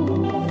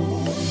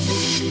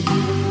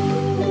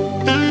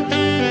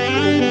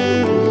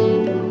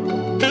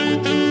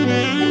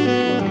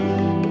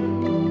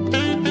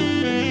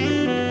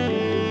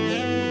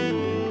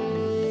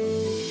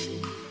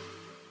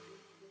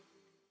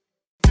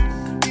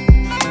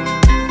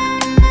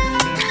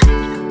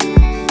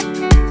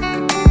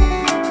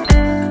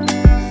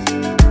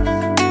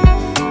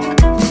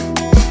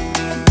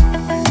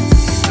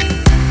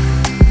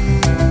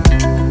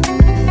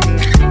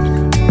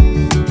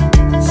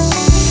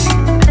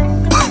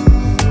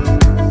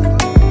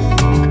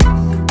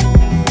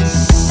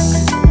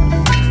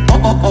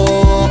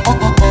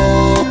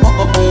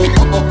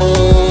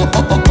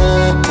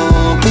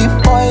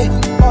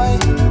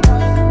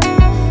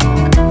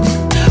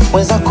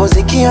 Mwenzako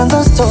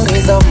zikianza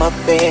stori za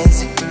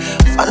mapenzi,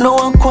 mfano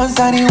wa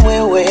kwanza ni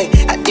wewe,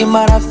 hadi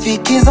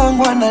marafiki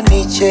zangu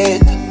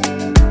wananicheka.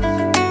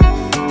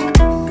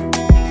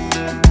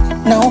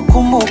 Na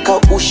ukumbuka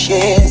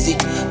ushenzi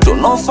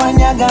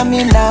tunofanyaga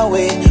mimi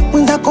nawe,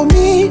 mwenzako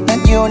mimi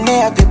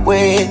najionea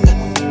vibweka.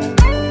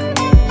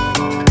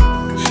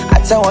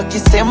 Hata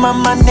wakisema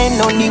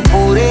maneno ni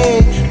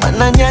bure,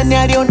 mananyani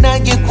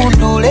alionagi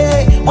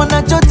kundule,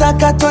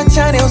 wanachotaka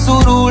tuachane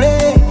usurule,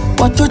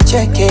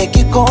 watucheke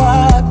kiko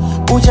wapi?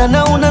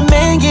 Ujana una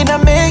mengi na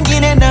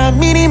mengine na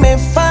mimi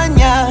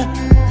nimefanya,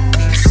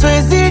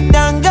 siwezi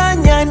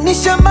danganya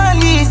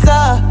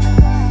nishamaliza.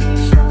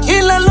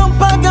 Kila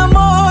lompaga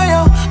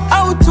moyo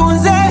au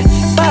tunze,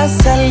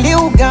 basi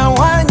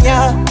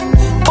aliugawanya,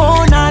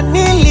 ona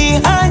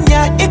nilihanya.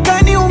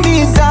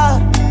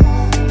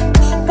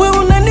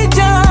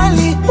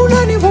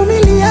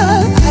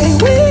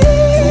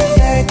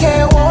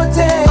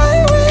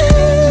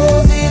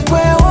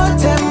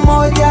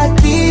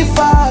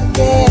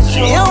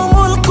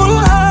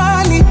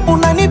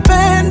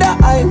 unanipenda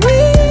I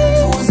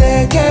will.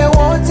 Tuzeke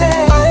wote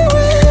I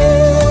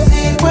will.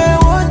 Tuzikwe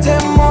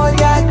wote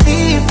mmoja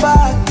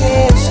kifa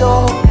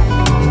kesho.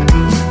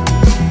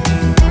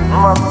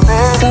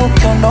 Sa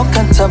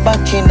ukiondoka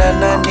tabaki na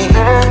nani?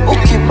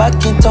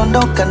 Ukibaki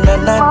tondoka na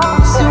nani?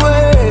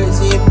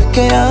 Siwezi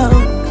peke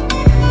yangu.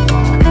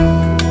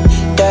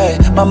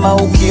 Mama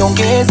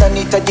ukiongeza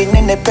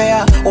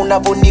nitajinenepea,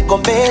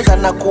 unavonigombeza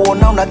na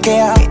kuona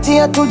unakea. Eti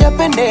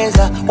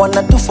hatujapendeza,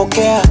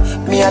 wanatufokea,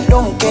 I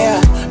don't care,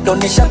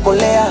 donisha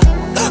kolea.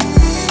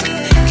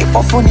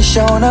 Kipofu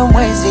nishaona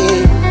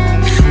mwezi,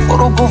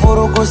 vurugu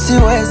vurugu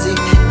siwezi.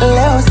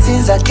 Leo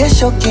Sinza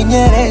kesho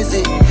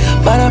Kinyerezi,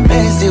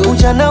 Barambezi.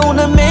 Ujana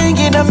una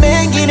mengi na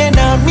mengine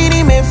na mimi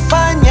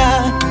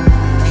nimefanya.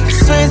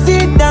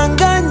 Siwezi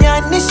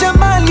danganya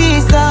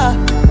nishamaliza.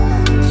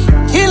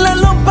 Kila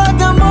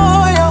lompaga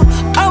moyo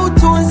au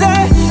tunze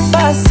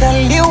basa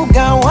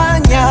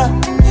liugawanya.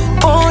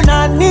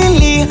 Ona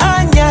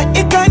nilihanya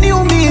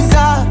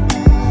ikaniumiza.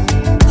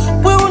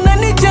 We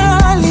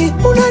unanijali,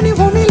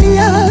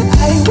 unanivumilia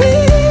I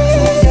will.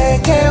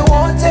 Tuzeke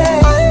wote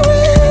I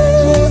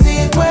will.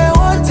 Tuzikwe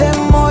wote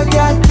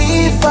mmoja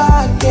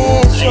kifa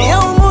kesho.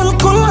 Yaumul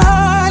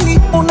kulhali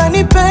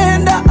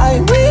unanipenda I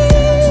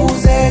will.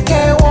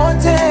 Tuzeke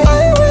wote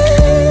I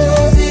will.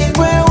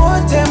 Tuzikwe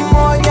wote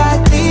mmoja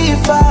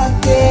kifa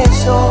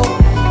kesho.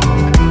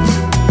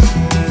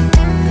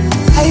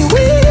 I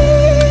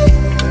will.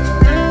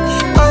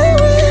 I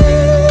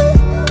will.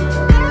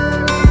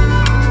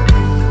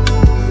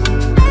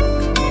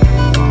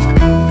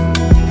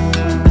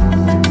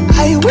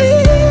 I will.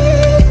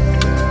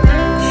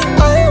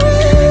 I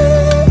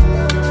will.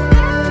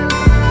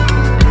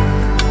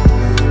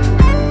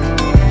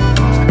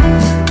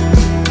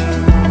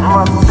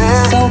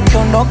 Sa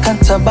ukiondoka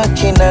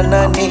tabaki na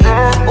nani?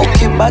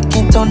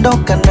 Ukibaki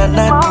tondoka na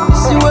nani?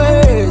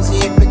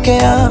 Siwezi peke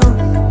yangu.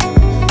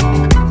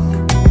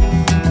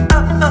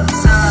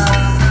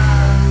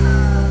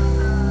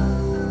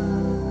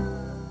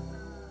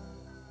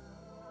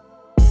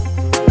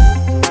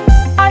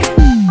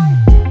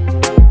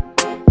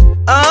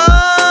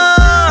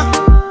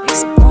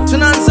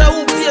 Tunaanza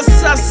upya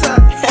sasa.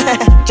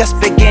 Just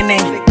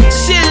beginning.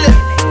 Chill.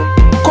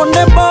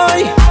 Konde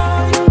boy,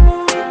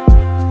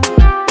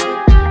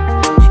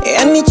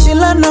 yani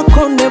chila na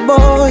Konde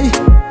boy.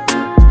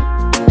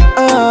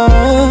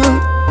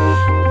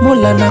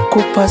 Mola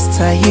nakupa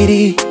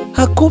stahiri,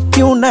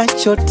 hakupi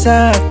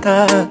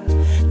unachotaka.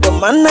 Ndo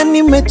maana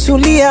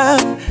nimetulia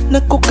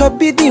na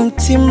kukabidhi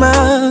mtima.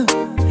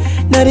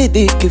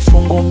 Naridhi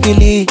kifungu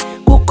mbili,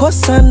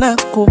 kukosa na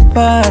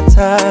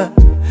kupata.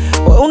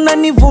 We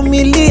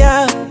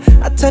unanivumilia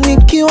hata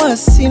nikiwa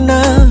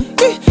sina.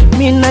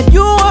 Mimi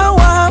najua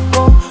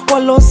wapo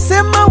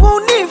walosema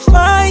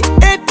hunifai,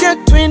 eti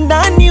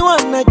twendani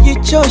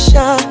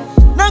wanajichosha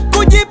na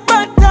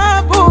kujipa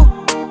tabu.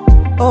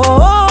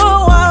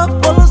 Wapo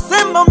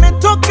walosema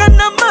umetoka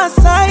na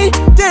Masai,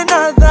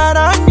 tena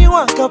dharani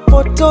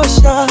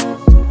wakapotosha.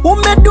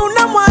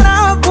 Umeduna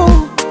Mwarabu,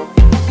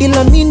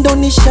 ila mimi ndo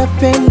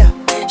nishapenda,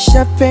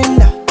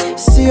 shapenda.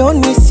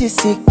 Sioni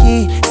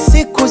sisiki,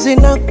 siku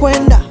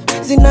zinakwenda,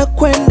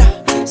 zinakwenda.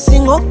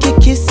 Sing'oki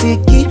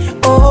kisiki,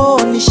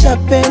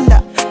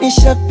 nishapenda,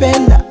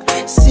 nishapenda.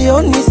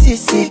 Sioni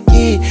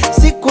sisiki,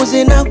 siku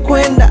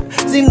zinakwenda,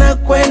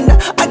 zinakwenda.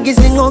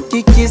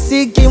 Agizing'oki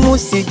kisiki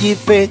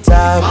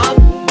musijipeta.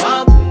 Mabu,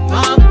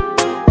 mabu,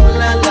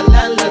 la la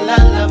la la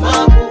la la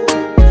mabu.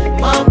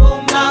 Mabu,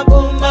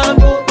 mabu,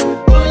 mabu,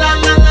 la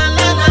la la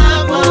la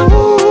la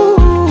mabu.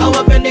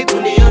 Hawapendi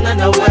kuniona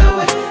na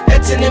wewe,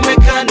 eti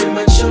nimekaa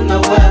nimechuna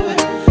wewe.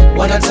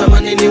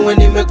 Wanatamani niwe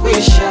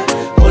nimekwisha,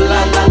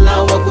 la la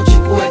la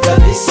wakuchukue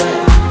kabisa.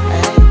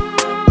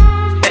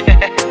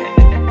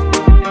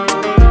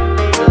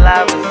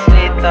 Love is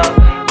sweet though.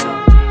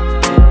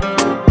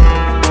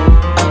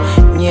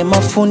 Nye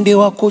mafundi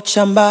wa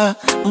kuchamba,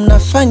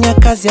 mnafanya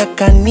kazi ya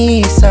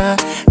kanisa.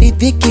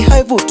 Ridhiki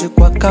haivuti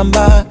kwa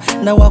kamba,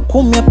 na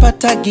wakumi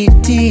apatagi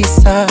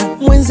 9.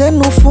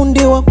 Mwenzenu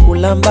fundi wa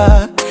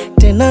kulamba,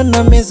 tena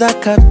na meza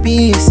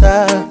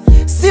kabisa.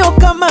 Sio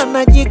kama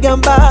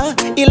najigamba,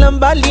 ila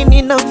mbali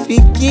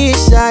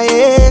ninafikisha.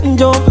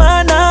 Ndio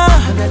maana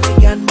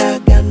ananiganda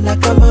ganda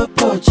kama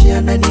pochi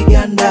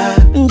ananiganda.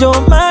 Ndio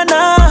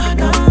maana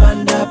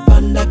nampanda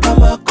panda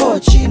kama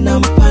kochi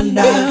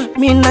nampanda.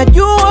 Mimi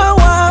najua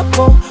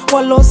wapo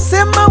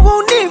walosema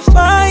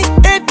hunifai,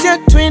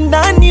 eti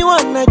twendani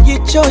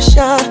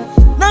wanajichosha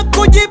na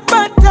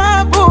kujipa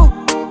tabu.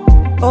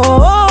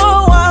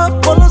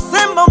 Wapo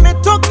walosema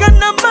umetoka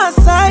na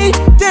Masai,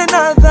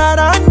 tena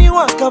dharani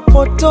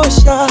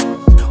wakapotosha.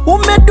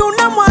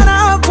 Umeduna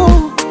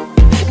Mwarabu,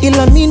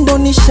 ila mimi ndo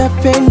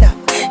nishapenda,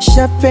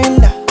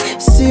 shapenda.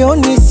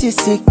 Sioni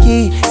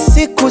sisiki,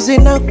 siku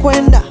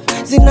zinakwenda,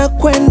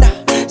 zinakwenda.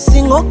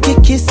 Sing'oki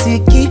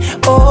kisiki,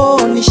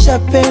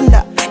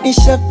 nishapenda,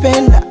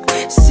 nishapenda.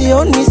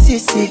 Sioni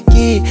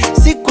sisiki,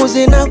 siku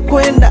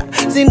zinakwenda,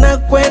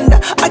 zinakwenda.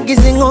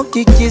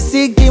 Agizing'oki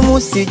kisiki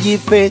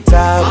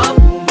musijipeta.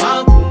 Mabu,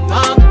 mabu,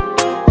 mabu,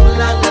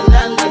 la la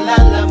la la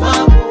la la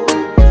mabu.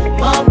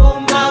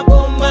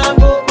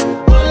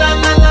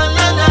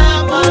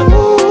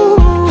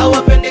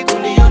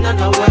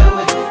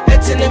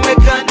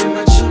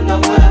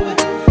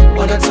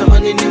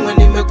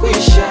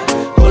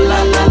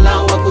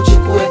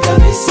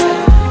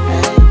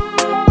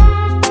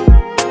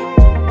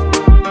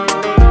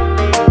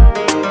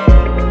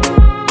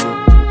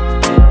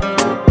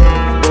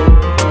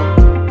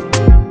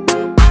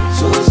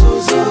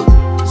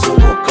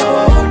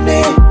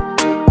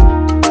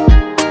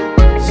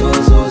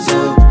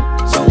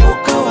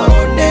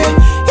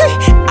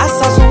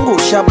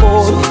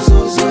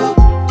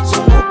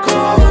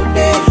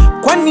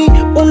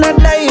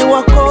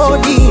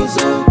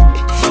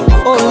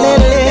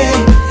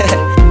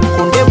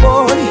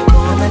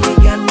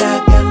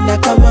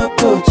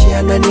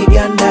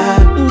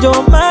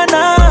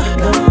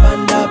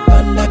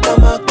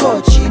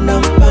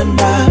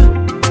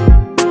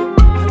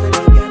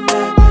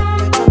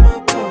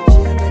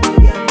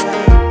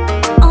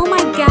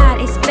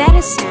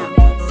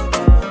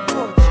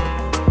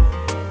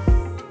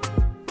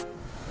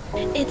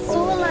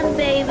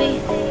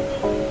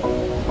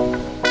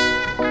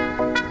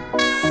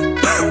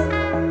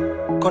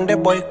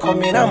 boy call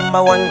me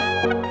number one.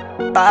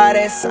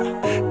 Paresa,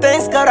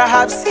 thanks God I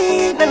have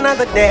seen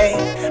another day.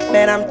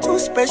 Man, I'm too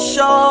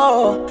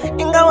special.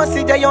 Ingawa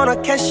sijaiona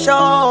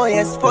kesho,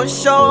 yes for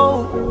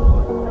sure.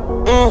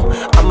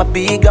 I'm a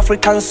big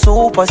African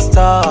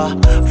superstar.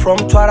 From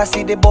Twara,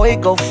 see the boy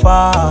go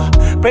far.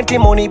 Plenty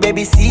money,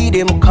 baby, see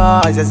them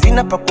cars.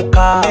 Yazina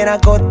pakuka, and I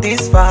got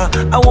this far.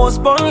 I was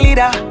born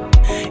leader.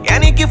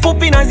 Yani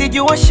kifupi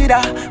nazijua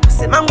shida.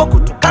 Kusemango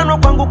kutukano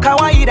kwangu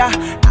kawaida.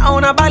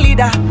 Naona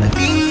balida.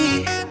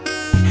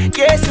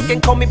 Yes, you can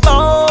call me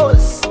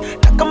boss.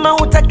 Na kama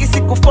hutaki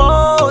siku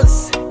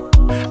force.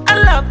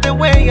 I love the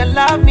way you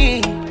love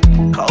me,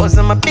 cause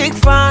I'm a big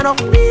fan of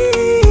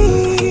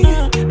me.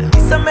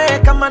 Nisamehe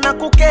kama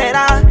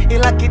nakukera,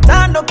 ila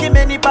kitando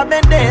kimenipa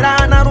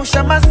bendera.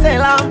 Narusha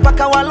masela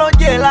mpaka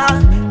walojela.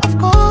 Of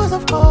course,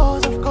 of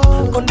course, of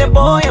course. Konde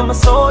boy, I'm a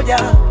soldier.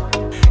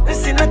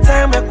 Sina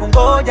time ya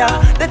kungoja.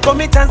 They call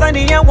me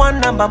Tanzania one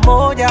number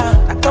moja.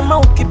 Na kama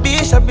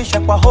ukibisha bisha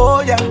kwa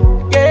hoja.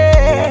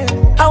 Yeah.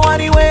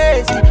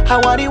 Hawariwezi,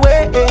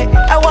 hawariwezi,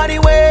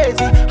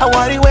 hawariwezi,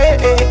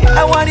 hawariwezi,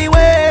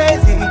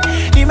 hawariwezi.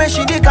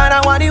 Nimeshindikana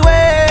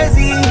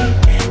hawariwezi.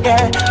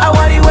 Yeah.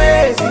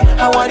 Hawariwezi,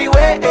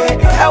 hawariwezi,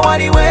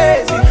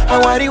 hawariwezi,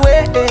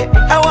 hawariwezi,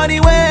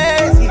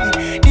 hawariwezi.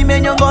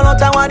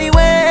 Nimenyongolota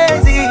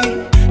hawariwezi.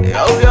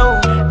 Yo,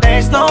 yo.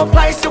 There's no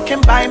price you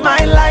can buy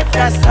my life.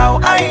 That's how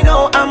I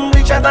know I'm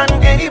richer than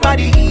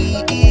anybody.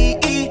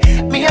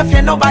 Me, I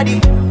fear nobody.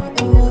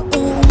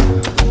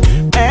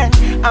 Man,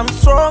 I'm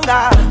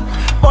stronger.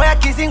 Boy,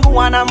 akizingu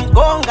wana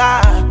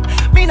mgonga.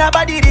 Mina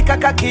badilika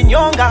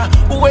kakinyonga.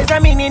 Uweza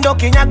mini ndo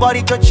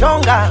kinyagwari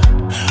chochonga.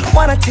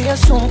 Wanatia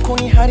sumu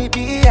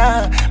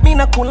kuniharibia.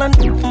 Mina kula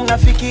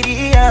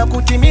mnafikiria.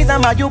 Kutimiza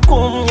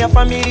majukumu ya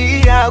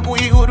familia.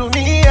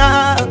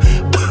 Kuihudumia.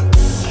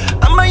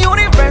 I'm a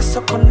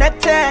universal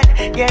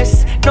connected.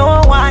 Yes,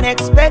 no one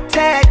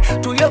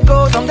expected. To your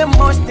goals, I'm the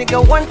most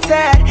nigga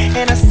wanted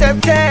and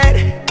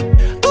accepted.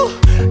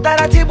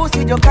 Taratibu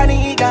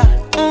sijokaniiga.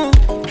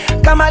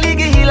 Kama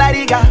ligi hila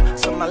liga.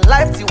 So my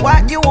life ti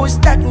what you was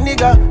that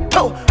nigga.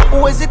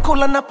 Uwezi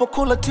kula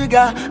napokula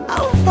twiga.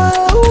 I'm far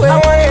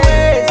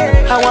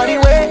away.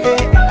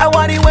 Hawariwezi,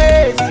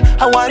 hawariwezi,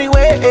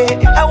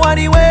 hawariwezi,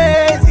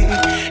 hawariwezi.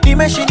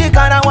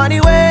 Nimeshindikana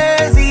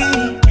hawariwezi.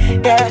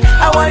 Yeah,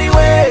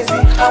 hawariwezi,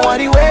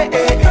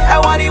 hawariwezi,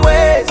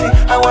 hawariwezi,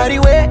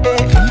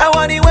 hawariwezi,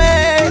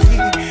 hawariwezi.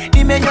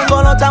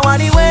 Nimenyongolota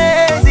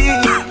hawariwezi.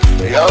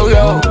 Yo,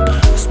 yo.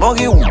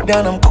 Smoky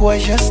down, I'm cool, I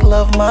just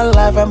love my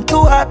life. I'm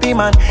too happy,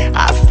 man.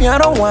 I feel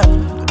no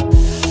one.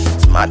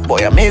 Smart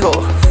boy, amigo.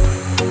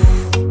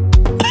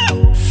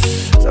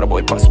 So the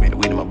boy passed me the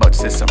weed, I'm about to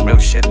say some real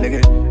shit,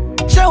 nigga.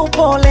 Chau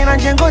pole na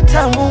jengo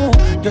tamu.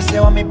 Jose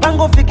wa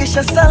mipango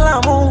fikisha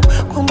salamu.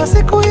 Kumba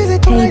siku hizi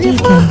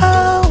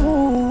tunajifahamu.